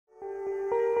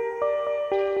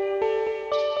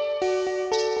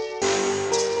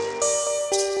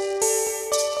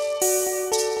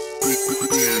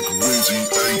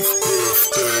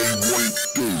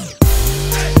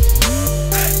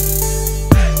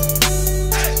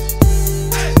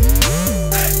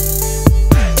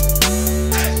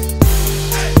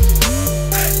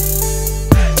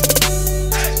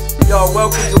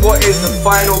It's the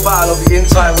final battle of the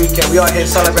entire weekend. We are here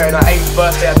celebrating our 8th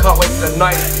birthday. I can't wait for the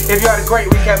 9th. If you had a great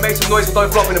weekend, make some noise for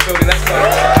Don't Flop in the building. Let's go.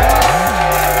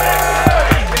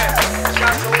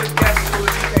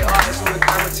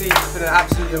 It's been an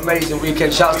absolutely amazing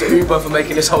weekend. Shouts to Uber for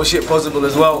making this whole shit possible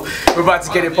as well. We're about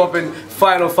to get it popping.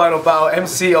 Final battle.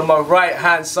 MC on my right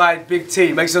hand side, Big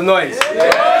T. Make some noise.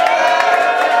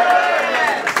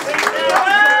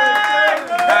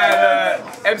 And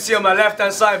MC on my left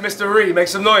hand side, Mr. Ree. Make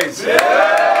some noise.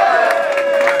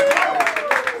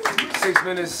 6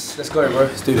 minutes. Let's go, bro.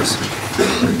 Let's do this.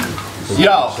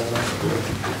 Yo,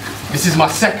 this is my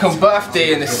 2nd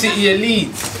birthday in the city of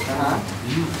Leeds.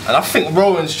 And I think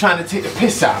Rowan's trying to take the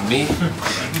piss out of me.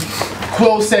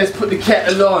 Quill says put the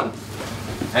kettle on.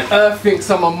 And Earth thinks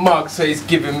I'm a mug, so he's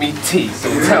giving me tea. So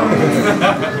tell me,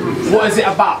 what is it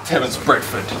about Terence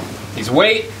Bradford? His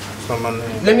weight?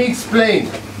 Let me explain.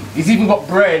 He's even got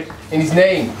bread in his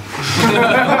name.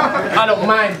 I don't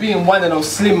mind being one of those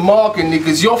slim Morgan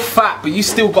niggas. You're fat, but you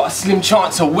still got a slim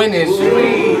chance of winning.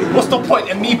 What's the point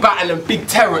in me battling Big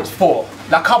Terence for?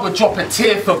 Like I would drop a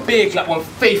tear for Big, like when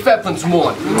Faith Evans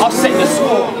won. I'll set the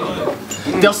score.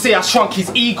 They'll say I shrunk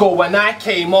his ego when I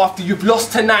came. After you've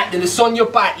lost tonight, then it's on your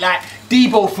back like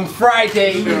Debo from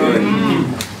Friday.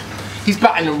 He's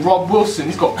battling Rob Wilson,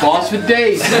 he's got bars for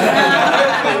days.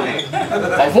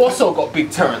 I've also got Big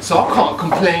Terence, so I can't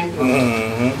complain.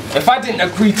 If I didn't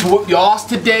agree to whoop your ass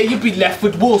today, you'd be left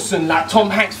with Wilson like Tom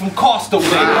Hanks from Castaway.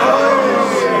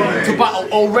 To battle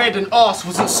O'Red and Arse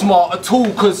wasn't smart at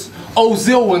all, cause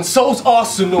Ozil and so's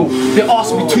Arsenal. They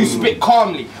asked me to spit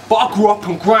calmly, but I grew up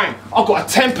in grime. I got a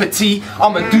temper, T,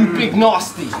 I'ma do big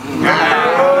nasty.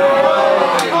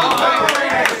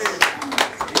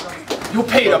 You'll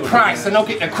pay the price and I'll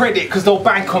get the credit cause they'll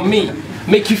bank on me.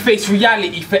 Make you face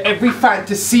reality for every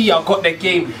fantasy. I got the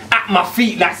game at my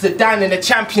feet like Zidane in the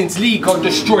Champions League. I'll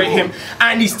destroy him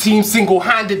and his team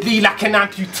single-handedly like an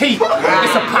amputee. It's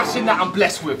a passion that I'm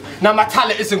blessed with. Now my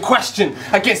talent is in question.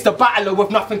 Against a battler with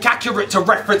nothing accurate to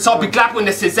reference. I'll be glad when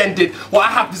this is ended. What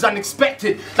I have is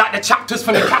unexpected. Like the chapters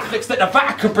from the Catholics that the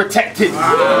Vatican protected.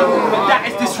 But that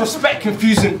is disrespect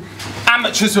confusing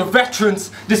amateurs with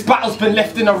veterans. This battle's been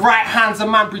left in the right hands of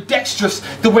man ambidextrous.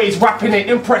 The way he's rapping ain't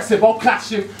impressive. I'll clash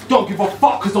him. Don't give a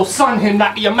fuck cause I'll sun him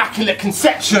like the Immaculate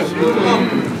Conception.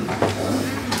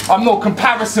 I'm no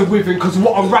comparison with him cause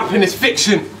what I'm rapping is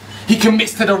fiction. He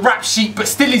commits to the rap sheet but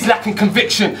still he's lacking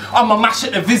conviction. I'm a mash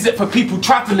at the visit for people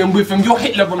travelling with him. You're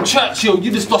Hitler and Churchill,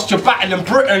 you just lost your battle in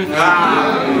Britain.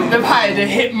 They've hired a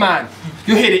hitman.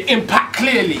 You hear the impact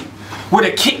clearly. With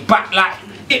a kickback like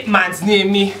It Man's near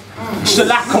me.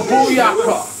 Shalaka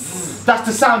booyaka. That's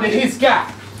the sound of his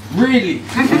gap. Really?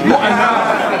 What on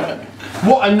earth?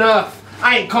 What on earth?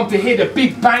 I ain't come to hear the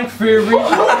Big Bang Theory.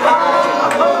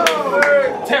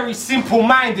 Terry's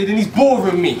simple-minded and he's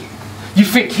boring me. You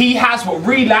think he has what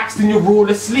relaxed and you're all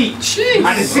asleep.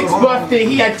 At his 6th birthday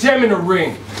he had gem in a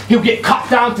ring. He'll get cut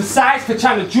down to size for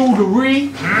trying to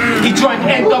jewellery. He joined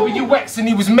NWX and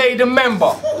he was made a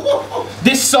member.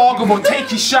 This saga will take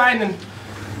his shine and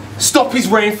stop his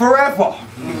reign forever.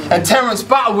 And Terence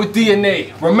battled with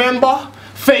DNA. Remember?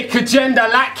 Fake agenda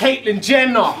like Caitlyn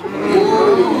Jenner.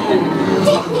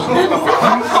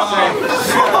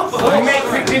 You may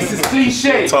think this is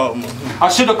cliche. I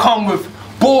should have come with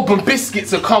bourbon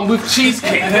biscuits or come with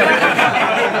cheesecake.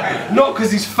 Not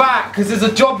because he's fat, because there's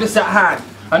a job that's at hand.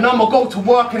 And I'm gonna go to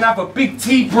work and have a big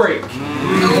tea break.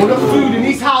 All the food in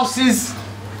his house is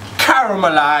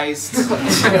caramelized.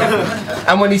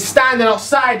 And when he's standing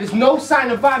outside, there's no sign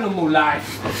of animal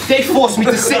life. They forced me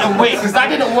to sit and wait because I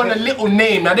didn't want a little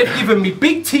name. Now they've given me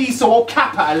Big T, so I'll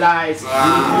capitalize.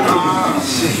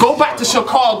 Go back to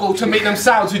Chicago to make them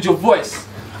sounds with your voice.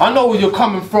 I know where you're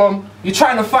coming from. You're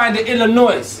trying to find the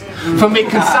Illinois. For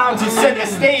making sounds in center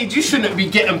stage, you shouldn't be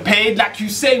getting paid. Like you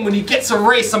saying when he gets a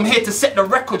race, I'm here to set the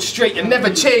record straight and never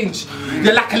change.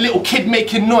 You're like a little kid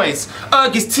making noise.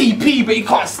 Erg is TP, but you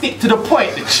can't stick to the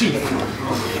point, the chief.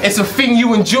 It's a thing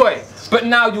you enjoy, but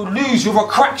now you'll lose. You're a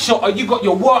crack shot or you got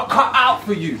your work cut out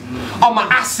for you. I'm an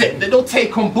asset that they'll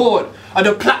take on board on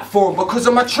the platform because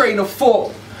I'm a train of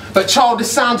thought. But childish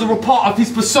sounds are a part of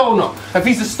his persona. If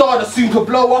he's a star that's soon to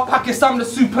blow up, I guess I'm the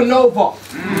supernova.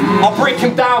 I'll break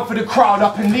him down for the crowd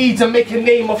up in Leeds and make a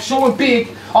name of showing big.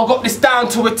 I got this down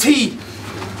to a T.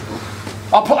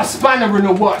 I'll put a spanner in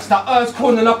the works, that Earth's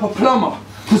calling up a plumber.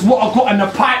 Cause what I got in the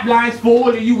pipelines for all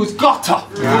of you is gutter.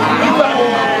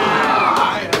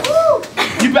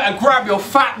 You better grab your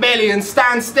fat belly and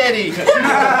stand steady.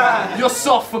 You're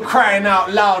soft for crying out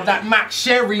loud, that Mac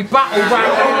Sherry battle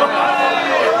rap.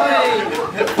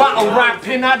 Battle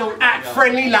rapping, I don't act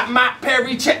friendly like Matt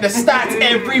Perry. Check the stats,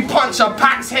 every punch I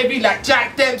pack's heavy like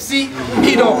Jack Dempsey.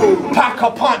 He don't pack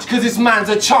a punch cause this man's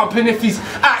a chump, and if he's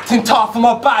acting tough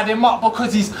I'ma bad him up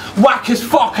because he's whack as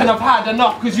fuck, and I've had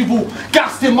enough cause you've all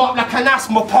gassed him up like an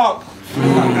asthma pump.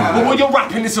 But when you're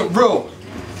rapping isn't real,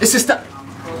 it's just that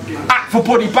act for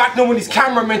body bag, knowing his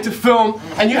cameraman to film,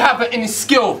 and you have it in his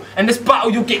skill. And this battle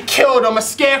you'll get killed. I'm a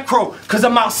scarecrow cause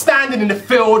I'm outstanding in the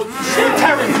field.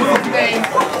 Terrence is his name.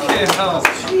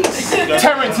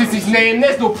 Terrence is his name.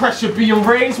 There's no pressure being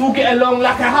raised. We'll get along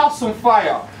like a house on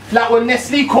fire. Like when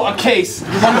Nestle caught a case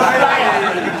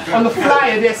on the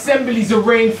flyer, the assemblies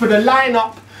arranged for the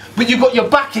lineup, but you got your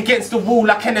back against the wall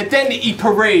like an identity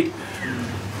parade.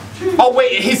 I'll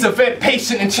wait at his event,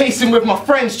 patient and chasing with my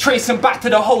friends, tracing back to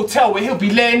the hotel where he'll be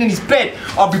laying in his bed.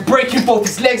 I'll be breaking both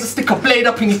his legs, I'll stick a blade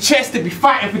up in his chest, they'll be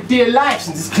fighting for dear life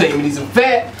since he's claiming he's a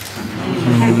vet.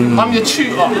 I'm your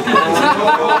tutor.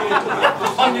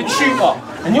 I'm your tutor.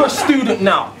 And you're a student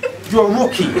now. You're a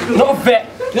rookie, not a vet.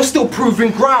 You're still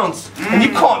proving grounds. And you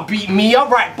can't beat me. I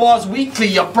write bars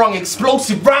weekly. I've brung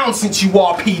explosive rounds since you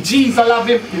RPGs. I love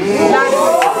him.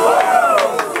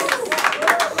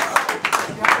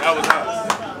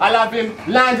 I love him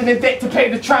landing in debt to pay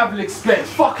the travel expense.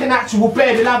 Fucking actual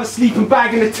bed, he'll have a sleeping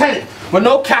bag in the tent. With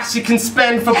no cash he can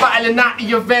spend for battling at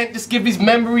the event. Just give his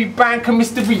memory bank a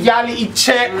Mr. Reality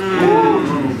check.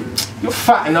 You're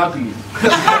fat and ugly.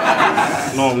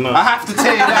 No, I'm not. I have to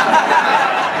tell you that.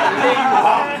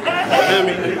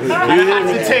 I have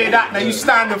to tell you that. Now you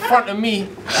stand in front of me.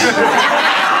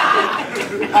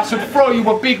 I should throw you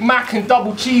a Big Mac and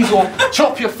double cheese, or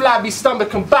chop your flabby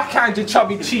stomach and backhand your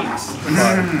chubby cheeks.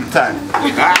 Time.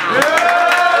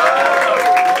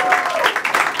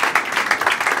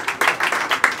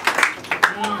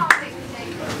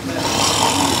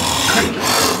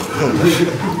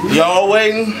 Y'all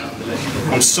waiting?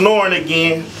 I'm snoring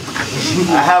again.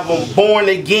 I have him born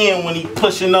again when he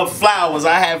pushing up flowers.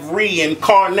 I have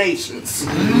reincarnations.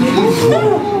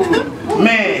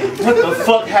 Man, what the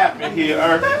fuck happened here,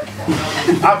 Earth?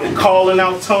 I've been calling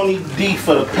out Tony D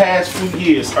for the past few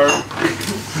years, Earth.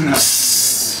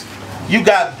 You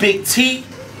got Big T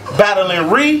battling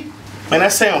Ree? Man,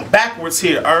 that sound backwards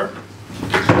here, Earth.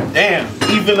 Damn,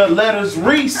 even the letters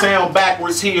Ree sound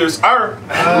backwards here, Earth.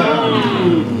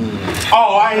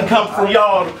 Oh, I ain't come for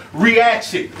y'all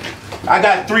reaction. I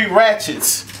got 3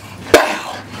 ratchets.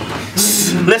 Bow.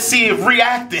 Let's see if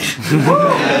reacting.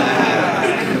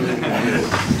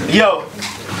 Yo,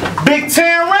 Big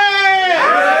Terrence!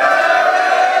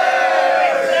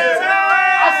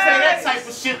 I say that type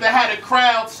of shit that had the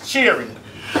crowds cheering.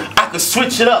 I could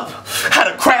switch it up, how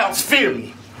the crowds fear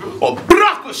me. Or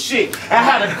Braka shit, and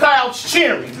how the crowds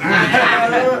cheering.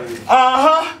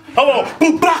 Hold on,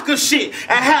 Bubaka shit,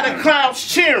 and how the crowds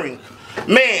cheering.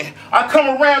 Man, I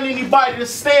come around anybody to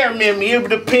stare at me. It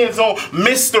depends on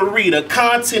mystery. The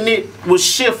continent will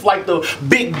shift like the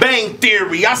Big Bang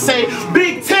Theory. I say,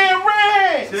 Big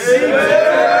Terrence!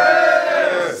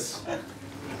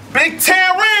 Big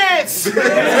Terrence!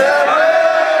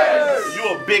 You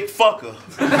a big fucker.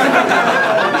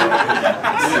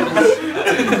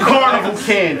 Carnival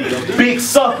candy, a big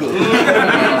sucker.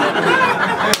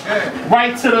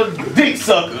 Right to the dick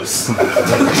suckers.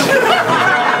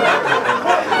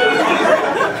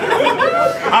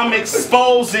 I'm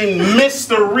exposing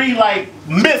mystery like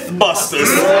Mythbusters.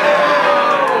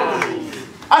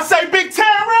 I say, Big Terrence!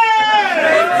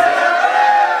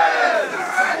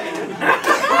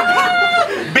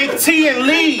 Big T and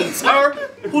Leeds,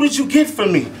 who did you get for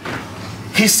me?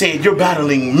 He said, you're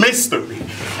battling mystery.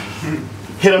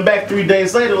 Hit him back 3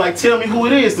 days later, like, tell me who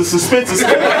it is. The suspense is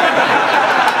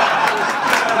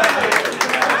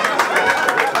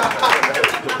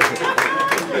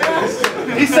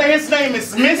He say his name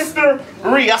is Mr.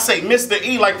 Ree. I say Mr.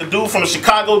 E like the dude from the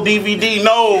Chicago DVD.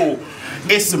 No,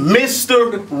 it's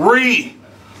Mr. Ree.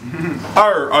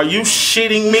 Are you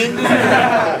shitting me?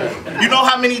 You know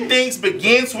how many things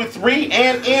begins with Ree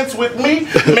and ends with me?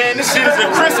 Man, this shit is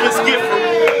a Christmas gift for me.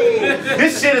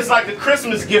 This shit is like a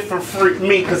Christmas gift for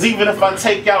me, because even if I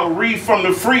take out Ree from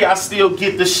the free, I still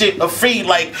get the shit a fee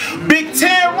like Big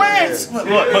Terrence. Look,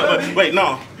 wait,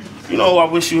 no. You know, I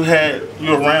wish you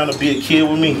around to be a kid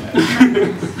with me.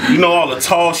 You know all the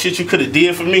tall shit you could have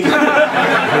did for me.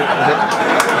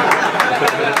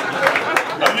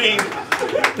 I mean,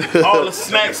 all the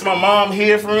snacks my mom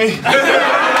hid for me.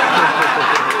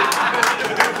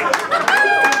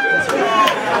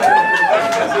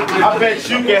 I bet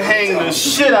you can hang the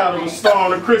shit out of a star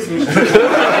on a Christmas tree.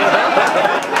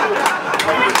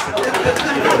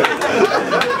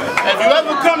 If you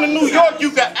ever come to New York,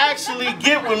 you can actually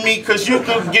get with me because you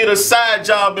could get a side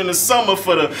job in the summer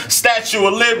for the Statue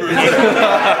of Liberty.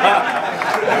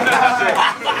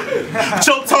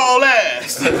 Your tall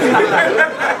ass.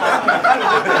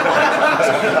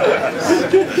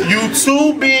 You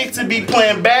too big to be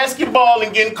playing basketball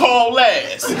and getting called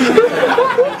last.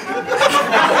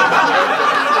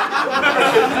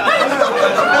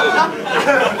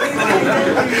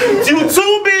 You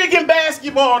too big in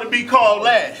basketball to be called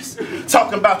last.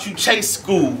 Talking about you chase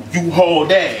school, you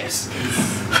hauled ass.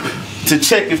 To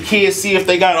check if kids see if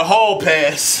they got a hall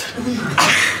pass.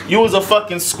 You was a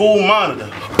fucking school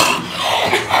monitor.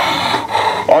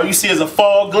 All you see is a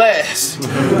fog glass.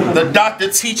 The doctor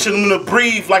teaching them to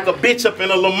breathe like a bitch up in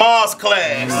a Lamar's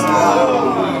class.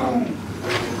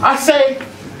 I say,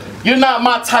 you're not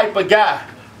my type of guy.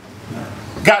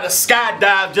 Got to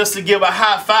skydive just to give a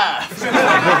high five.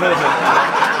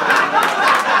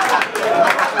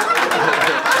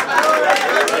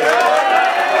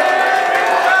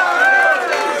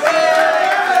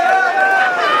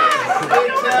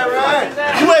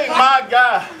 You ain't my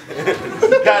guy.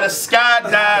 Got to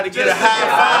skydive to get a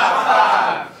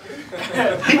high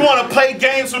five. He want to play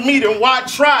games with me, then why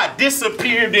try?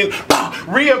 Disappear, then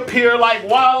reappear like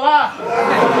voila.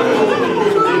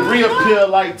 Then reappear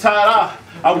like ta-da.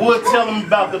 I would tell him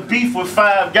about the beef with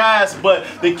 5 guys, but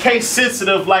the case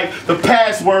sensitive like the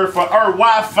password for our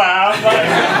Wi-Fi.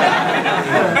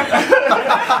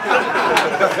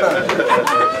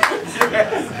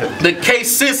 The case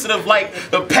sensitive like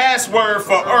the password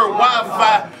for our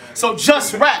Wi-Fi. So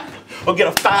just rap or get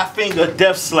a 5-finger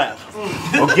death slap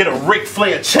or get a Ric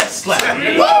Flair chest slap.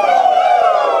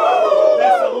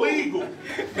 That's illegal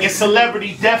in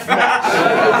celebrity deathmatch.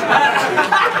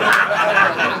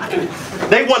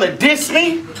 They want to diss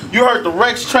me? You heard the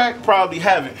Rex track? Probably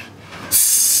haven't.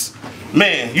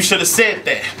 Man, you should have said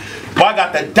that. Boy, I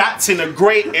got the dots in the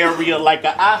gray area like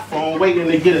an iPhone waiting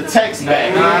to get a text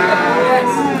back.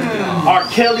 R.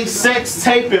 Kelly sex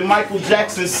tape and Michael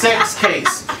Jackson sex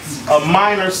case. A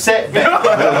minor setback.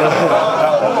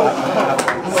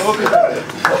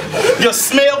 Your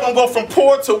smell gonna go from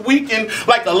poor to weakened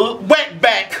like a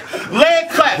wetback. Leg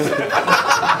clap.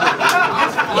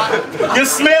 Your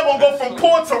smell gonna go from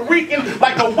poor to weakened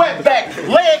like a wetback.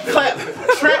 Leg clap.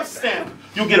 Tramp stamp.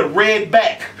 You'll get a red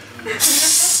back.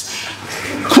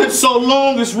 Clip so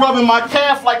long it's rubbing my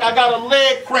calf like I got a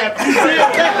leg cramp. You feel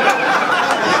that?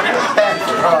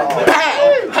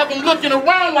 Have him looking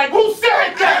around like, who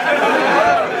said that?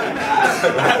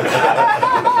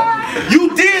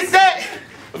 You did that?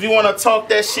 If you want to talk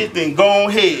that shit, then go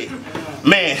ahead.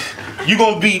 Man, you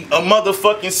gonna be a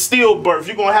motherfucking stillbirth.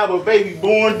 You gonna have a baby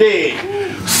born dead.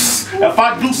 If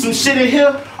I do some shit in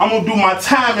here, I'm gonna do my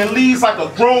time and leave like a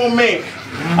grown man.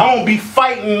 I'm gonna be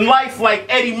fighting life like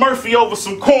Eddie Murphy over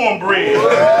some cornbread.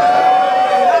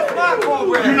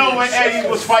 You know when Eddie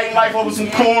was fighting life over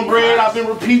some cornbread? I've been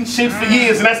repeating shit for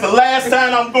years, and that's the last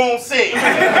time I'm gonna say it.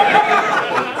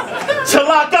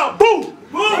 Chilaka, boo!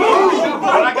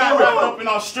 When I got wrapped up in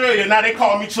Australia, now they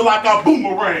call me Chilaka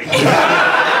Boomerang.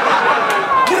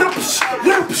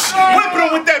 Whipping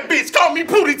them with that bitch, call me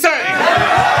Pootie Tang.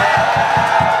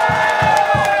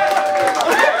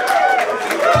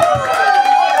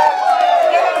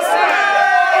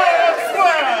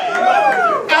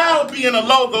 In the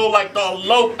logo like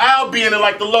I'll be in it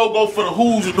like the logo for the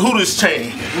Hooters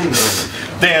chain.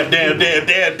 Damn.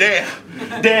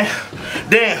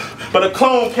 But a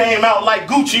clone came out like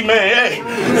Gucci, man. Hey.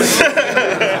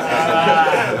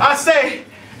 I say,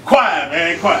 quiet,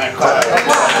 man, quiet.